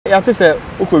ya te se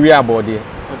ukori abode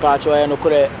mpa cho e no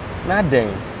kore na den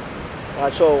pa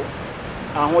cho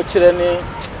aho kire ni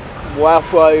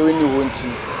boafo a ewini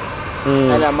wonti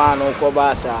ana ma no ko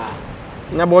ba sa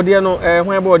na bode no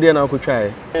hwan bode na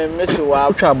okotwa mesi wa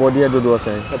utwa bode dodo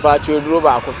osan mpa cho duro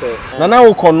ba ko pe na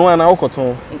ukono na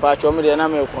ukoton mpa cho me de na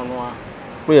me kono a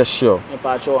we are sure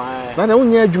mpa cho na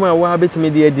unya adwuma wa betime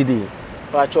de adidi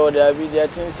mpa cho da bi de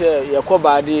tin se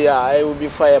yakoba de a e obi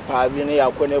fa ya pa bi ne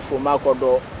yakone fo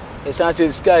makodo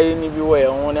esanse sky ni bi wo ye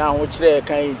ho ne aho kire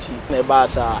kan iti na ba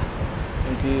sa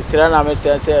nti sira na me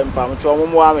se mpam cho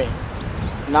mo ame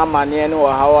na mane ne wo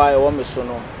hawa e wo me so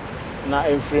no na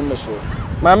emfiri me so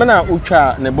ma me na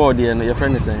utwa ne board ye no your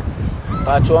friend is saying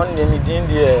pa cho ne ni din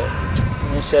de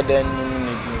ni sheden ni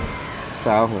ni din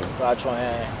sa ho pa cho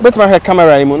but my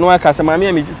camera imu no aka se ma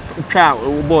me twa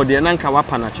board ye na nka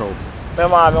wapa na cho me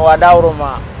ma me wadawro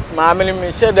ma me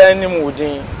ni sheden ni mu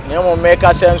din ne mo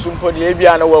meka sensu mpo de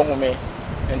bia na wahu me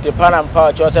nti pana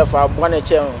mpa cho se fa bone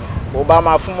che oba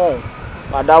ma fumo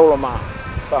wadawro ma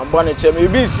fa bone che me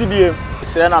bi sibie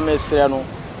sire na me sire no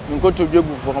nkoto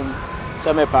dwegu fom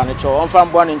se me pa ne cho on fa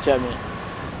bone che me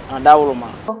wadawro ma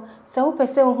so wo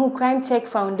pese wo Crime Check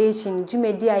Foundation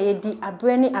jumedi ayedi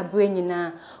abre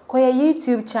nyina koya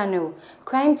YouTube channel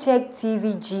Crime Check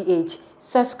TV GH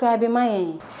subscribe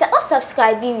my se o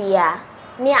subscribe we ya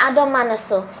me adoma no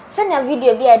so se na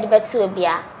video bi ade betu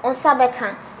bia on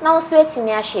sabeka na on so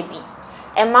etimi ahwe bi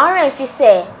e ma ran fi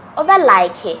se oba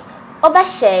like oba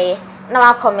share na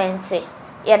wa comment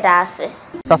ye da ase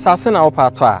sasase na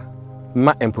opato a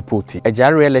ma empopoti eja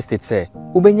real estate se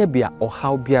ubenya bia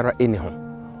ohaw biara eni ho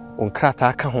onkrata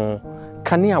aka ho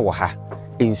kane a wo ha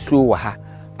ensuo wo ha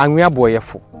anwe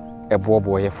aboyefo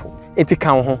eboboyefo eti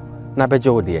kan ho na beje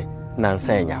wo de na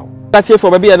nsan yawo that here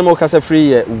for baby animal kasa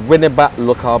free Winneba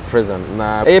local prison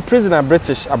na a prisoner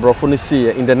British abrofo no see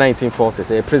in the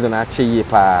 1940s a prisoner achi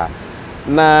pa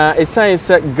na a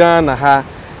science Ghana ha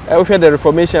we the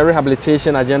reformation and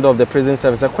rehabilitation agenda of the prison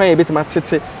service kwan e bitima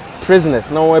tete prisoners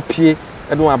na won apie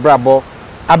edon abrabo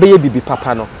abeye bibi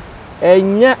papa no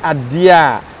enya ade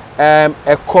a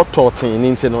ekototin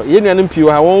ni nti no ye nuanom pii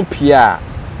ha won pii a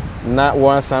na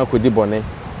won san kodi bone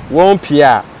won pii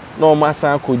a no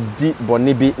masan ko di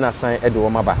bone bi na san e de wo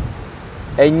maba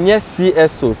enye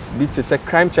CSOs bi te se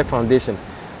Crime Check Foundation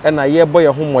e na ye boy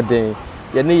ho moden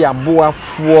ye ne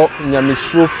yaboafo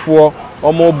nyamesrofo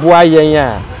omo boa yen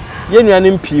a ye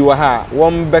nuanem pii wa ha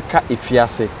won beka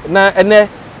efiase na ene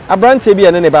abrante bi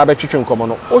ene ne ba betwetwe nkomo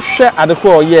no wo hwe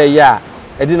adeko ye ye a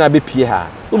edi na be pie ha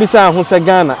ubisa ho se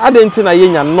Ghana adenti na ye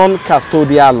nya non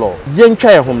custodial law ye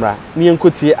ntwa ye homra ne ye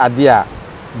nkotie ade a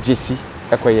Gyasi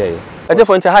ekoye I just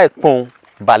want to hire Pon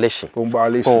Baleshi.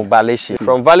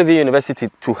 From Valley View University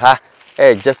to her,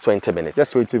 just 20 minutes.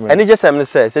 Just 20 minutes. And it just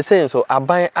says, saying so. I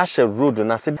buy Asher Road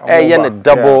and I said, a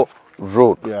double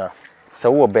road. Yeah.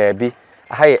 So, baby,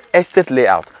 I hire estate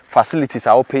layout facilities.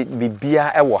 I will pay be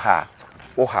ha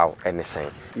or how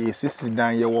anything. Yes, this is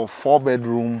down your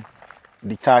 4-bedroom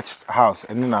detached house,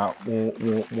 and now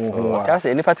can I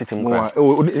say any party team?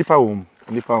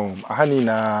 It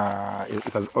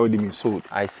has already been sold.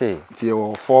 I say. It's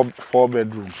your four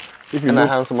bedroom. If you look,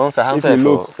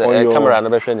 camera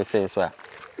never the same. So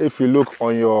if you look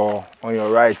on your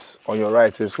right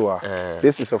as well,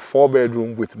 this is a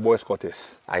 4-bedroom with boys'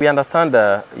 quarters. We understand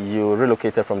that you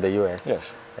relocated from the US.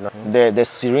 Yes. You know, the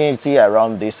serenity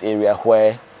around this area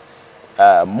where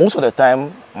most of the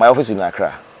time my office is in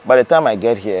Accra. By the time I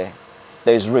get here,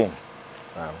 there is rain.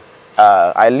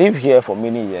 Wow. I live here for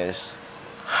many years.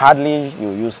 Hardly you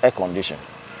use air conditioning.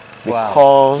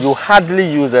 Because you hardly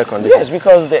use air conditioning? Yes,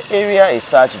 because the area is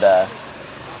such that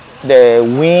the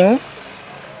wind,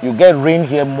 you get rain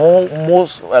here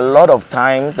a lot of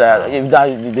times.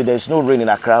 If there's no rain in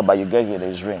Accra, but you get here,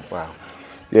 there's rain. Wow.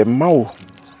 Yeah, Mao,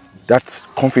 that's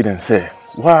confidence here.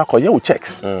 Wow, call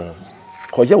checks.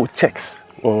 Call checks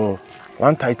or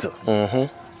land title.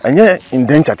 And yeah,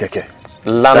 indenture keke.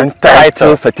 Land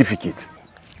title certificate.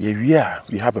 Yeah,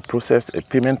 we have a process, a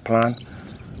payment plan.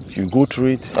 You go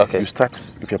through it. Okay. You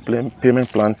start with a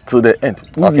payment plan till the end.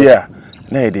 Okay. Yeah.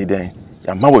 Then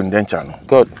you're indenture.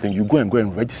 Good. Then you go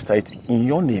and register it in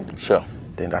your name. Sure.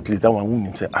 Then at least that one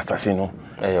won't say assassino.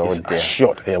 Is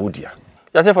assured.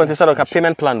 That's for instance, like a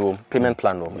payment plan. Payment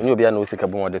plan. You be no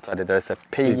there is a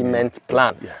payment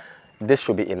plan. Yeah. This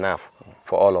should be enough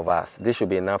for all of us. This should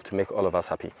be enough to make all of us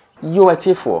happy. You are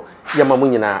for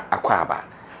Yamamunina Aquaba.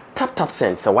 Tap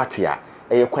sense what ya.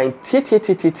 A quite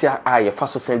tia I a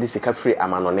fast send this free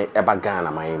amanone eba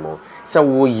Ghana maimo. So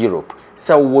wo Europe,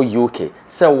 so wo UK,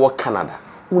 so wo Canada.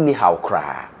 Uni how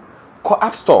cry. Ko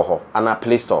App Store ho and a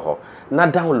Play Store ho.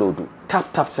 Na download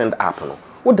tap send app no.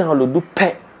 wo download do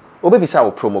pɛ obebisa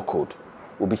wo promo code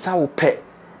obisa wo pɛ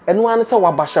eno an se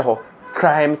wa ba hye ho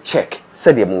crime check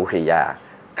said de mo hwe ya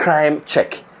crime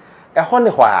check ɛhɔ ne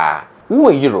hɔ a wo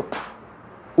Europe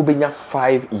ubenya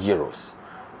 €5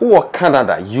 wo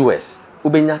Canada US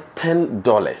ubenya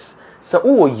 $10 so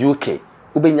wo UK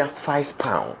ubenya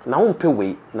 £5 na wo mpe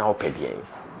we na wo pɛ de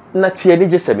na tie ni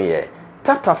jeseme ye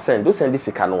tap send do send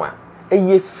sika no a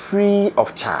eye free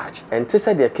of charge and te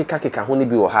said de keka ho ne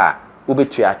bi wo ha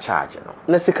ubetua charge no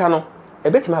na sika no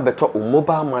ebetima beto o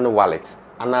mobile money wallet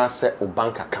ana se o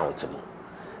bank account mo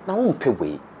na wo mpe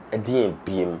we edin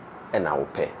biem e na wo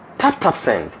pɛ tap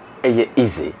send eye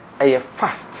easy eye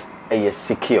fast eye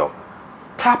secure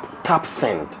tap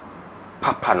send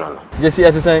papa no Gyasi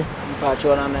ati sen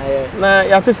mpacho na na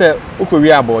ya te se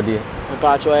ukowi abode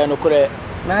mpacho no kure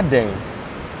na den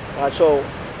mpacho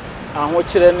aho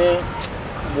kire ni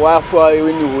boafo a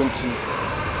ewini wonti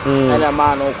ana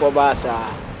ma no ko ba sa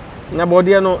na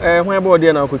bode no hwan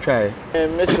bode na okotwae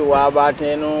mesi wa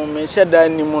abaten no me hyeda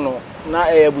nimu no na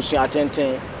abusu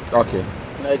atenten okay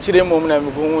na kire mom na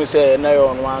me hu se na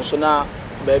yo no anso na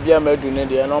ba bia madu ne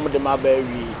de no mo de ma ba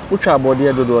wi utwa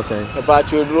bode dodo sen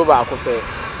mpacho duro ba akopɛ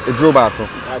eduro ba akɔ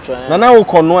mpacho na wo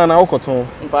kono a na wo koton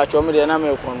mpacho me de na me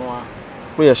kono a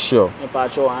we are sure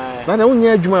mpacho na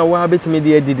unya adwuma wa betime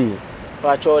de adidi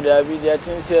mpacho da bi de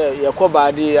tin se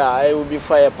yakoba de a e obi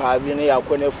fa ya pa bi ne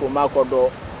yakɔ na fo makodo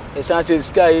esanse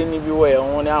sky ni bi wo ye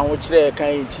ho ne aho kire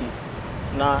kan iti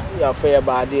na ya fa ya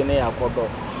ba de ne yakodo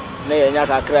na ye nya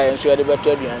kakra ye nso ye de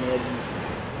beto aduane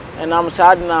adi enam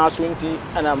sad na aso nti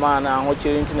ana ma na aho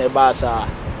kire nti na ba sa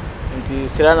nti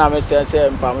sira na me sense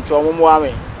mpam to mo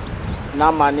ame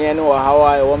na mane ne wo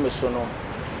hawa e wo meso no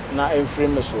na emfiri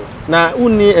meso na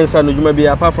unni ensa no dwuma bi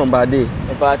apart from bade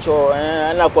mpacho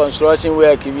na construction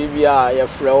work bi a ye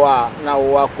frewa na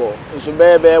wo akọ nso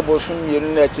be bosu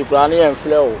mienu na chikura na ye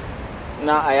frewo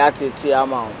na ayatete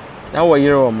ama na wo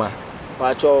yire o ma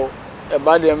mpacho e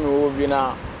bade mi wo bi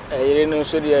na yire no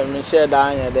so de mi share da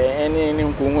anya de eni ni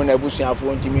nkunhu na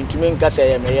busuafo ntimi nkasa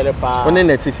ye me yire pa one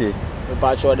na tifi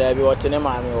mpacho da bi wotene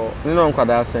ma me wo ni no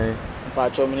nkwada asen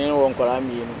mpacho mi ni wo nkwara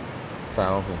mienu sa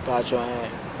ho mpacho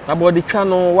abodi twa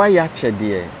no wa ya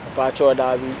chede mpacho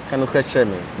da bi kanu kweche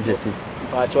me Gyasi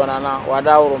mpacho na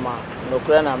wada uruma no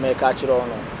kure na me ka kire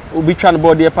ono obi twa no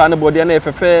body pa no body na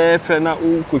efefe na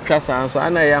ukotwa san so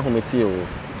ana ya hometi o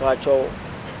mpacho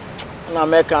na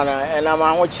me ka na na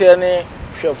ma ho kire ni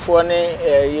hwefo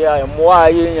ni ya mo a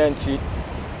yenyanti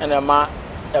na ma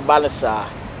e balesa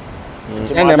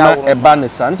ene ma e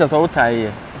banesa ncha so utaye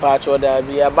mpacho da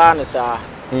bi e banesa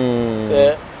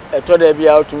se eto da bi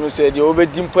autu se de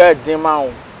obedi mpo edin ma wo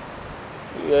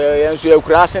yenso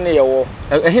ekura ase ne yewo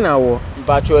ehi na wo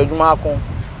mpacho adwuma ko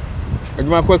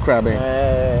ekura be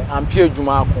ampie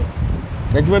adwuma ko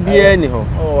adwuma bi e ni ho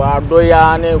ado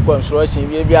ya ne construction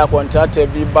bi a contractor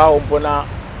bi ba ho na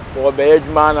wo be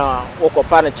adwuma na wo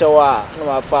kopa ne chewa na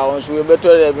ma fa won so we beto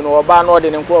da bi no wo ba na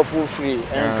ode ne nkrofo free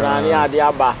enkran ne ade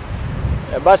aba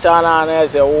e ba sa na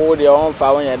ese wo de won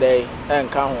fa won ye dai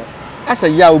enka ho asa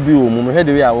ya obi wo mu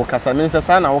hede we a wo kasa me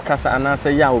nsa na wo kasa ana asa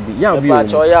ya obi wo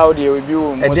mpacho ya obi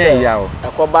wo mu se ya o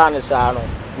ekoba ne sa no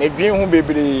me dwin hu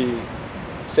bebre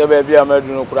se ba bia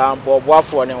madu no kura mpo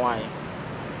boafo ne wan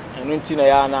enu nti na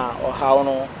ya na ohaw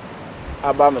no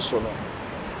aba me so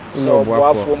no so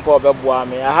boafo mpo be boa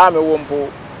me aha me wo mpo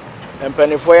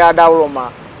empanifo ya dawro ma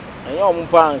enye o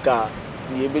mpo anka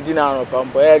ni ebedi na no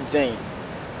pampo e gen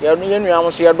ya no yenu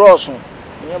am so ye doso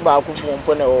ni ba akufo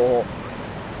mpo na wo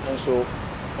nso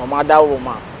mama dawro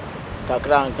ma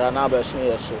kakra nka na ba so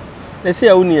yeso na se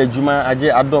ya uni adwuma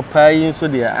age adopa yi nso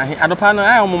de adopa no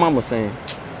ayi omoma mo sen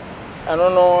eno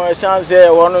no chance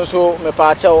wono nso me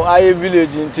pa chawo ayi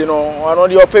village nti no wono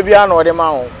de opa bia na ode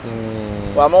ma wo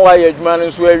wa ma wa ye adwuma no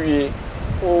nso awie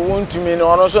o wontumi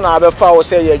no ono nso na abefa wo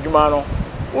se ye adwuma no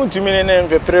wontumi ne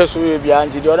mpepere so ye bia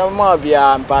nti de ode ma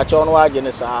bia mpa chawo no wage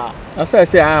ne saa asa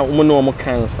se mo no mo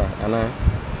cancer ana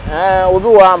obi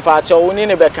wa mpa chawo woni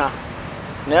ne beka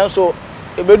na nso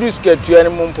ebedu skatu ani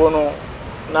mumpo no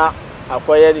na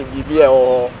akoye de bibia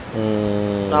wo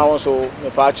na won so me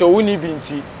pa chawo woni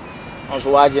binti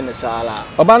onso waje ne sala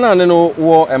oba na ne no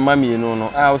wo emami no no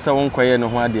a wo se won koye ne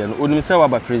ho ade no onim se wa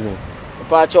ba prison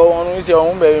pa chawo won se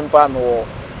won be mpa me wo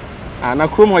na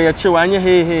krom ho ye chewa anye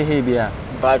he bia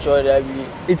pa chawo da bi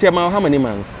itiama how many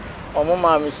months omo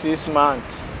ma me 6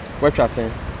 months what you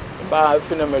saying ba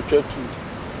fina me twatu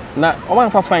na o man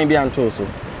fa fine bia nto so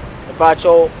pa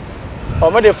chawo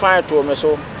o me de fine to me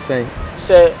so say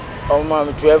o ma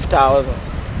me 12,000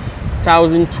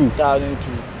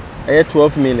 1,002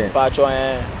 12 million pa chawo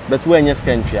but we anya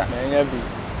skantria anya bi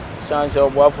chance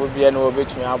oboafo bia na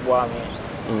obetumi aboa me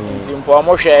nti mpo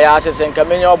mo hwe ya asese nka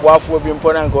menye oboafo bi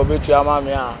mpo na nka obetu ama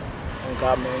me a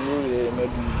nka menu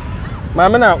medu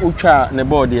maame na utwa ne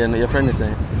board ye no your friend is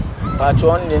saying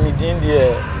patron ne din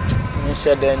de ni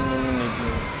shede ni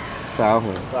din saa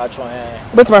ho patron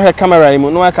but ma hwe camera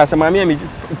mu no aka se maame mi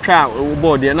twa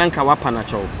board ye na nka wapa na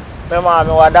chow me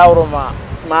maame wadawro ma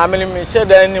maame mi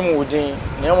shede ni mu din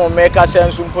ne mo meka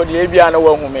sensu mpo de bia na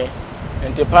wahume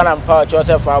nti pana mpa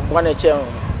Joseph abone chem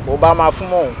oba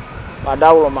mafumo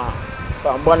wadawro ma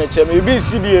abone chem ebi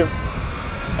sibie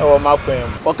e wo makwem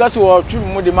okase wo twi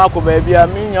mu de makoba bia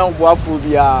mi nya ngwafo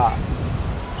bia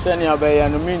sene abeya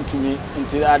no mintumi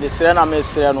nti ade sere na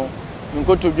mesere no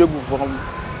nkoto dwegu fom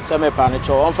se me pa ne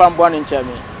cho onfa mbone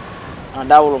nchemi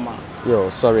adawro ma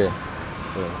yo sorry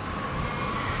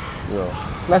yo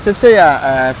na se say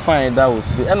fine that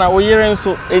was e na wo yere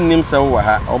nso ennim se wo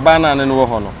ha oba na ne no wo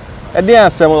ho no e de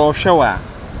asem wo hwe wa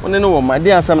one no wo ma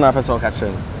de asem na pese o ka kire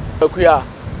no akuya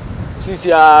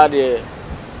sisi a de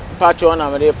patcho na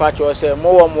me de patcho se mo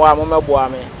wo mo a mo meboa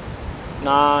me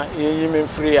na yi me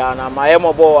free a na ma ye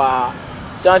mo bo wa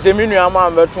sanse mi nua ma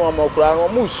betu mo kura no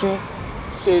mo su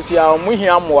sisi a mo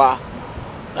hia mo a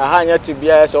na ha nya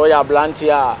tibia se o ya blanti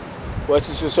a wo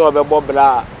sisu so obebo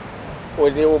bla o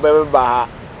de wo bebe ba ha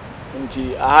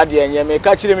nti aha de enye me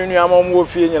ka kire mi nua ma mo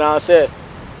ofie nyina se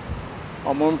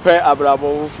omumpe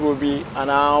abrabo furo bi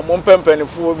ana omumpe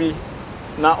mpanifo bi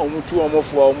na omutu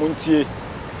omofo omuntie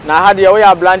na ha de wo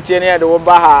ya blantie ne de wo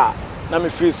ba ha na me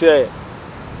feel say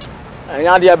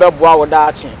anya de beboa wo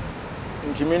daache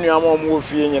nti me nua ma mo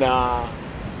ofie nyina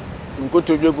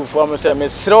nkoto dwegu fo mo se me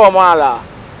sere wo mala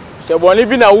se boni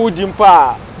bi na wudi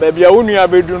mpa ba bia wo nua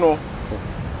bedu no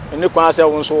ene kwa se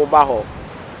wo nso wo ba ho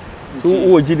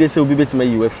tu wo gide se obi betima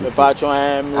yi wa fi pa cho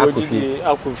me wodi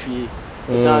akofie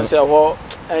sanse ho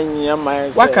anya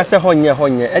mai waka se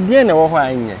honye e de na wo ho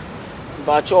anya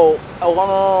ba cho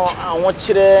ho awon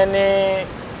kire ne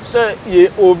se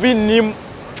ye obi nim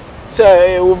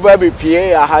se wo ba be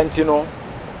pie ahanti no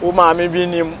wo ma me bi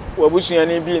nim wo busua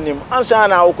ne bi nim ansa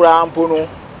na wo kura ampo no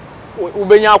wo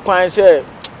benya kwan se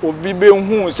obi be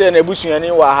hu se na busua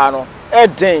ne wa ha no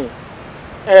eden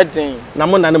na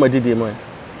mo na na madidi mo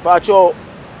ba cho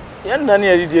yan na ne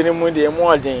adidi ne mu de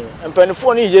mo eden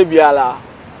empanifo ne je biala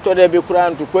to de be kura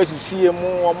nto kwasisie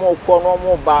mu omo kọ no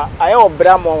omo ba aye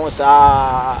obra mo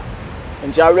saa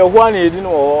nti aweho na edi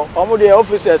no omo de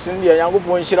officers ndi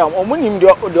yankopon nhira omo nim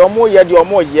de omo ye de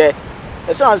omo ye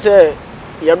esan se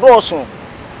ye doso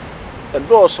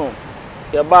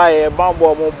ye ba ye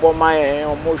bambo omo bo man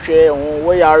omo hwe ho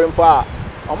wo yare mpa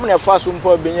omo na fa so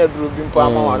mpa benya duro bi mpa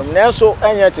ma wanum na so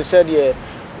enye te se de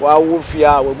wa wo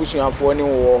fia wa busuafo ne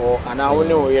wo ho ana wo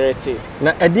ne wo yerete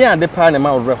na edi ade pa na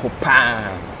ma wo reho pa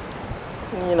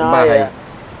nyina ya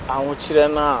awo kire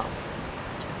na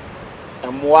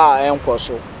emwa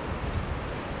enkoso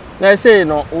na say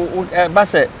no ba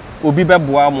se obi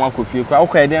beboa mo akofie kwa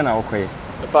okwa ede na okwa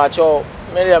pa cho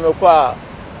me kwa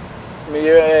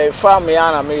me farm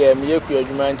ya na me ku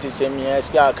adwuma nti se me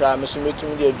eska akra me so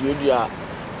metum de aduadua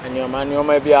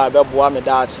anioma bi a beboa me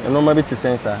daati anioma bi ti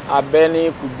sensa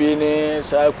abeni kubi ni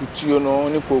sa kutuo no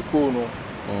ni koko no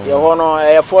ye ho no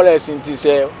e forest nti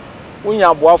se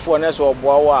unya boafo na so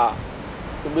oboa wa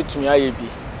obetumi aye bi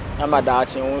na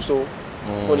madaati won so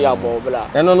kodi abo bla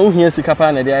eno no uhia sika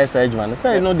pa na de ayesa adwuma na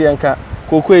say no de nka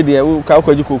koko e de ka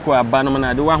akwaji koko aba no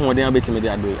na de wa hoden abetumi de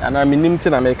adoy ana minim ti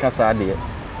na me kasa de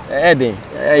eden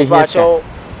bacho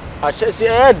achesi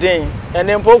eden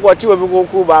ene mpo kwati obi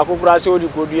koko ba kokura se odi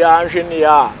kodua anhwe ne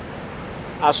ya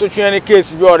asotwe ne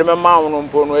case bi ode mema wono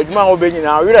mpo no adwuma ho be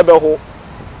nyina were be ho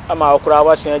ama okura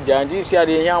ba sen janji si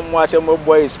ade hia mo ase mo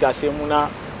boys kase mu na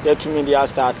yetumi dia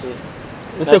start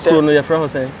ese kuro no ye fra ho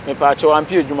sen me bacho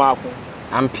ampia adwuma ako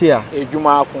ampia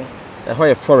adwuma ako e ho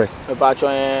ye forest me bacho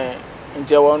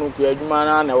nje wonu ku adwuma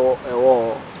na na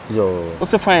ewo yo o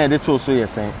se fine de to so ye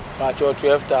sen bacho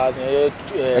 12,000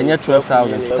 enye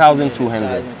 12,000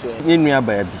 2,200 ni nua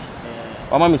ba bi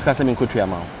o ma miska se me nkotua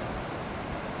ma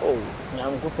oh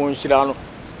nyankopon hira no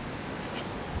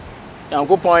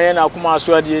nyankopon ye na kuma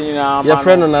so ade nyina ma your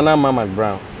friend no na mama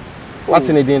brown what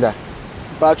in the da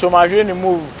bacho ma hwe ni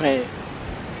move pen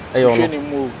ayo hwe ni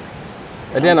move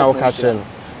ade na wo ka kire no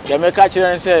ya me ka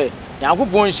kire se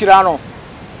nyankopon hira no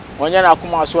onye na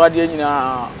kuma so ade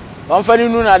nyina onfani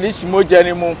nu na de simoja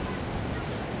ni mu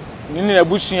nini na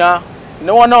busua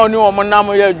ne wona oni wo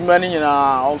nam ya adwuma ni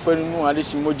nyina onfani nu ade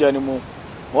simoja ni mu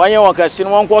wonye wakase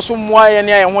no wonko so moa ye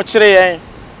ne aye ho kire yen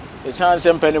esan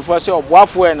se mpanifo se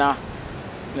oboafo e na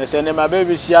se ne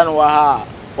mabebi sia no wa ha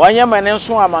wonye mane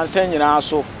nso amansan nyina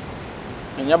so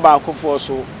enye ba akofo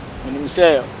so nim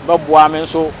se baboa me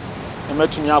nso e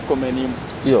matumi akomanim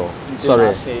Yo,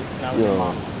 sorry.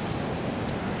 Yo.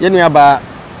 Yenu aba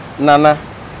nana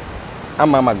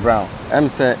ama ground. Em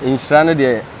say inshira no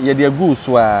de ye de agu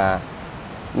so a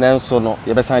nanso no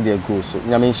ye besan de agu so.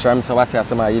 Nyame inshira me say wate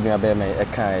asema yenu aba me e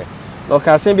kan. No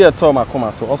kan sen bi e to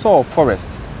makoma so. Also forest.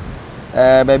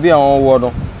 Baby a on wo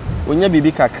no. Onya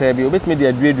bibi kakra bi obetime de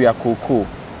aduadua koko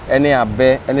ene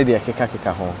abe ene de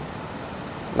keka ho.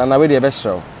 Nana we de be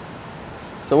hyew.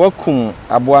 So wakum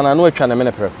aboa na no atwa na me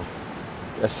ne preko.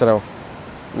 Esrew.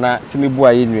 Na timi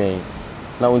bua ye nwan.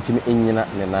 Na ontimi enyina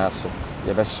ne naso.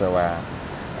 Ye be hyew a.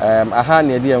 Aha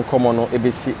na de enkomo no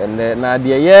ebesi ene na de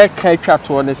ye kan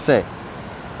twato ne se.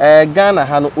 Ghana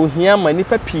ha no ohia ma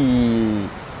nipa pii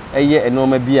eye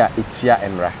enoma bi a etia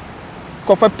emra.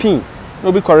 Kofa pin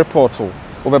no bi ko report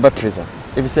o be prison.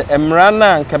 If say emra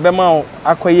na nka be ma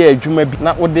akoye adwuma bi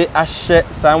na wode ahye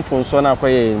samfonso na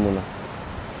akoye mu no.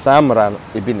 Samra no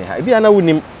ebi ne ha. Ebi ana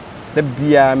wonim da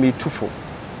bia me tufo.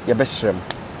 Ye be shrem.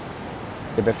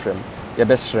 Ye be frem. Ye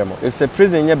be shrem. If say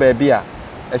prison ye ba bia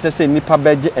say nipa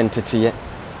beje entete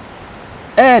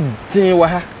din wa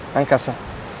ha ankasa.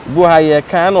 Bu ha ye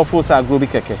kan no force agro bi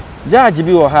keke. Judge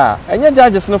bi wo ha. Enye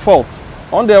judges no fault.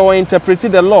 On they will interpret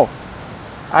the law.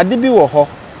 Ade bi wo ho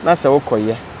na se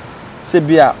wokoye. Se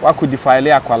bia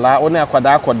wakodifile akwala, one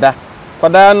akwada akoda.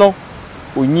 Kwada no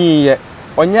onyiye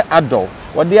onye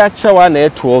adult. Wode achewa na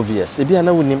 12 years. E bia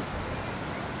na wonim.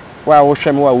 Wa wo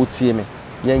hweme wa wotie me.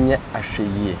 Yenye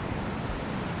ahweyie.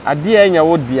 Ade enya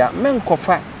wo dia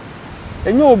menkofa.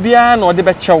 Enye obia na ode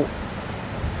be chew.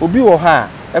 Obi wo ha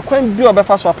ekwan bi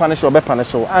obefa so apanish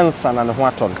obepanish ansa na ne ho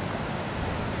aton.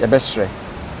 Ye be hre.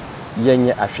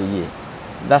 Yenye ahweyie.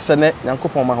 Da se ne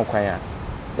Nyankopon ma ho kwan a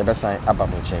ye be san aba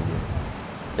mo nchen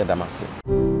bi. Ye damase.